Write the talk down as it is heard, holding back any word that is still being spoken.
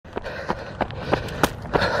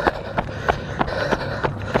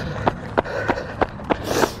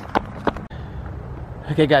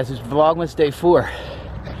Okay guys, it's Vlogmas day 4.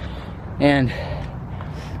 And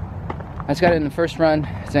I just got it in the first run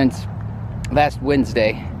since last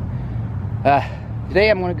Wednesday. Today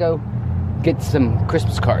I'm gonna go get some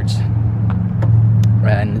Christmas cards.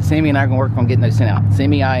 And Sammy and I are gonna work on getting those sent out.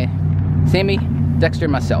 Sammy, Dexter,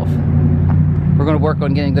 and myself. We're gonna work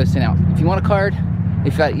on getting those sent out. If you want a card,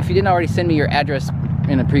 if you didn't already send me your address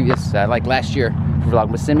in a previous, like last year for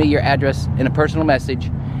Vlogmas, send me your address in a personal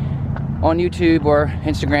message on YouTube or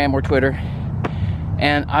Instagram or Twitter,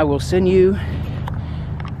 and I will send you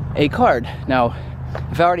a card. Now,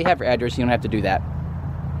 if I already have your address, you don't have to do that,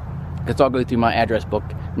 because I'll go through my address book,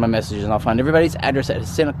 my messages, and I'll find everybody's address that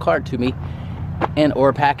has sent a card to me, and or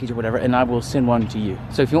a package or whatever, and I will send one to you.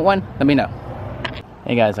 So if you want one, let me know.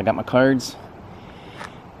 Hey guys, I got my cards.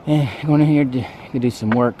 And I'm going in here to do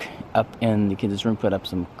some work up in the kids' room, put up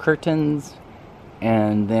some curtains,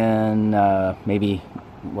 and then maybe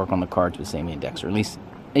work on the cards with Sammy and Dexter, or at least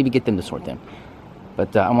maybe get them to sort them.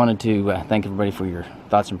 But I wanted to thank everybody for your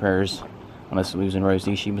thoughts and prayers on us losing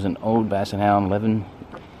Rosie. She was an old basset hound,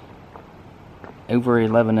 over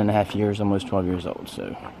 11 and a half years, almost 12 years old.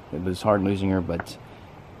 So it was hard losing her, but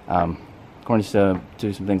according to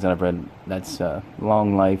some things that I've read, that's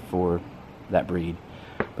long life for that breed.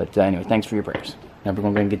 But anyway, thanks for your prayers. Now we're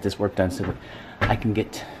going to go and get this work done so that I can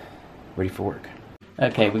get ready for work.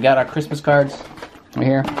 Okay, we got our Christmas cards right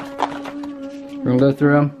here. We're going to go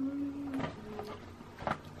through them.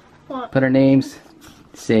 What? Put our names.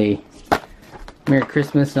 Say Merry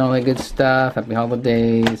Christmas and all that good stuff. Happy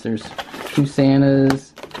holidays. There's 2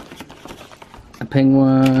 Santas. A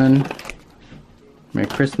penguin. Merry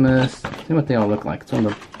Christmas. See what they all look like. It's on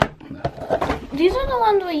the... These are the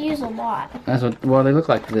ones we use a lot. That's what, well, they look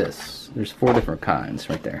like this. There's 4 different kinds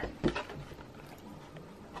right there.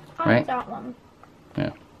 I like that one.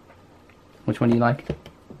 Yeah. Which one do you like?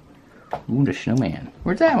 Ooh, the snowman.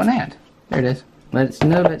 Where's that one at? There it is. Let it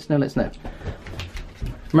snow, let it snow, let it snow.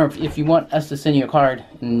 Remember, if you want us to send you a card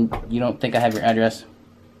and you don't think I have your address,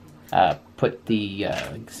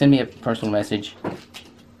 send me a personal message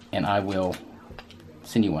and I will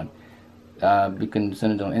send you one. You can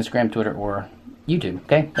send it on Instagram, Twitter, or YouTube.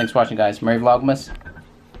 Okay? Thanks for watching, guys. Merry Vlogmas.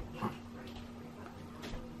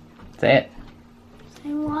 Say it.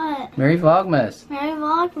 Say what? Merry Vlogmas. Merry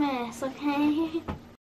Vlogmas, okay?